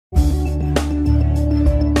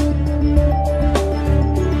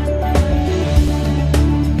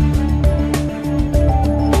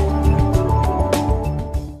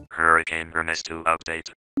Ernesto update.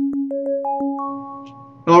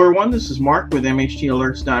 Hello everyone, this is Mark with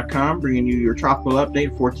MHTAlerts.com bringing you your tropical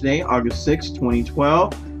update for today, August 6,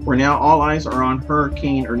 2012, where now all eyes are on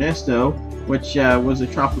Hurricane Ernesto, which was a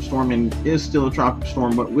tropical storm and is still a tropical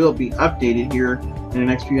storm, but will be updated here in the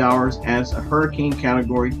next few hours as a Hurricane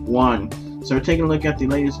Category 1. So we're taking a look at the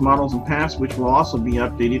latest models and paths, which will also be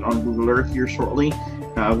updated on Google Earth here shortly,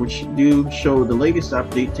 which do show the latest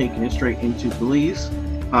update taking it straight into Belize.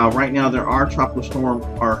 Right now there are tropical storm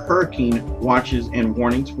or hurricane watches and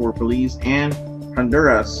warnings for Belize and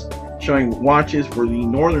Honduras, showing watches for the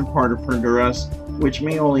northern part of Honduras, which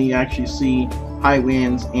may only actually see high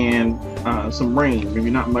winds and some rain, maybe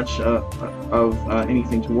not much of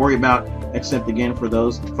anything to worry about, except again for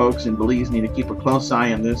those folks in Belize need to keep a close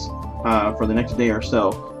eye on this for the next day or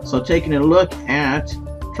so. So taking a look at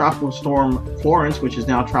Tropical Storm Florence, which is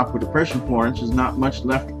now Tropical Depression Florence, there's not much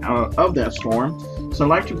left of that storm. So I'd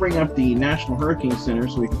like to bring up the National Hurricane Center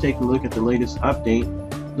so we can take a look at the latest update.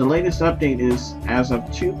 The latest update is as of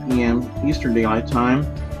 2 p.m. Eastern Daylight Time.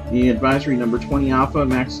 The advisory number 20 Alpha,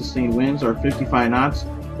 max sustained winds are 55 knots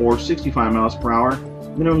or 65 miles per hour.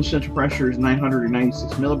 Minimum central pressure is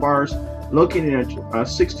 996 millibars, located at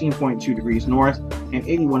 16.2 degrees north and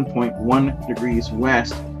 81.1 degrees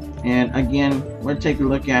west. And again, we're going to take a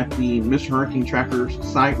look at the Mr. Hurricane Tracker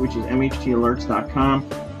site, which is MHTAlerts.com.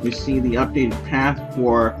 We see the updated path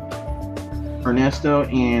for Ernesto,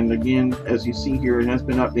 and again, as you see here, it has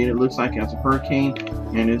been updated. It looks like as a hurricane,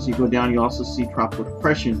 and as you go down, you also see Tropical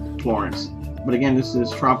Depression Florence. But again, this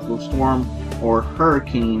is Tropical Storm or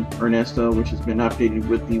Hurricane Ernesto, which has been updated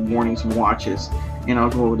with the warnings and watches, and I'll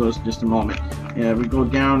go over those in just a moment. We go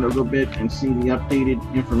down a little bit and see the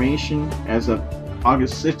updated information as of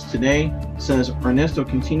August 6th today. It says Ernesto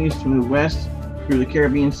continues to move west through the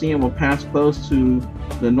Caribbean Sea and will pass close to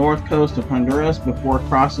the north coast of Honduras before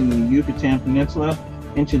crossing the Yucatan Peninsula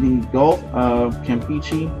into the Gulf of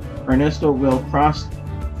Campeche. Ernesto will cross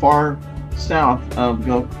far south of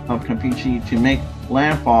Gulf of Campeche to make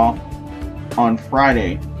landfall on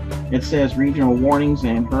Friday. It says regional warnings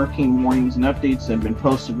and hurricane warnings and updates have been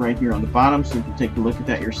posted right here on the bottom, so you can take a look at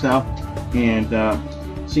that yourself and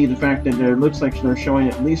see the fact that it looks like they're showing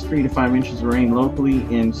at least 3 to 5 inches of rain locally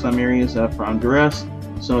in some areas for Honduras.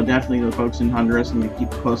 So definitely the folks in Honduras need to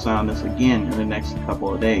keep a close eye on this again in the next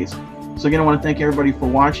couple of days. So again, I want to thank everybody for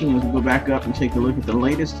watching as we go back up and take a look at the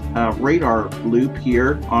latest radar loop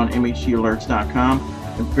here on MHTAlerts.com.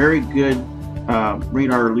 A very good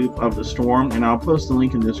radar loop of the storm, and I'll post the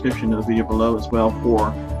link in the description of the video below as well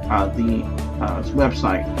for the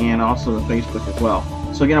website and also the Facebook as well.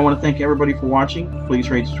 So again, I want to thank everybody for watching. Please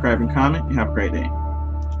rate, subscribe, and comment. Have a great day.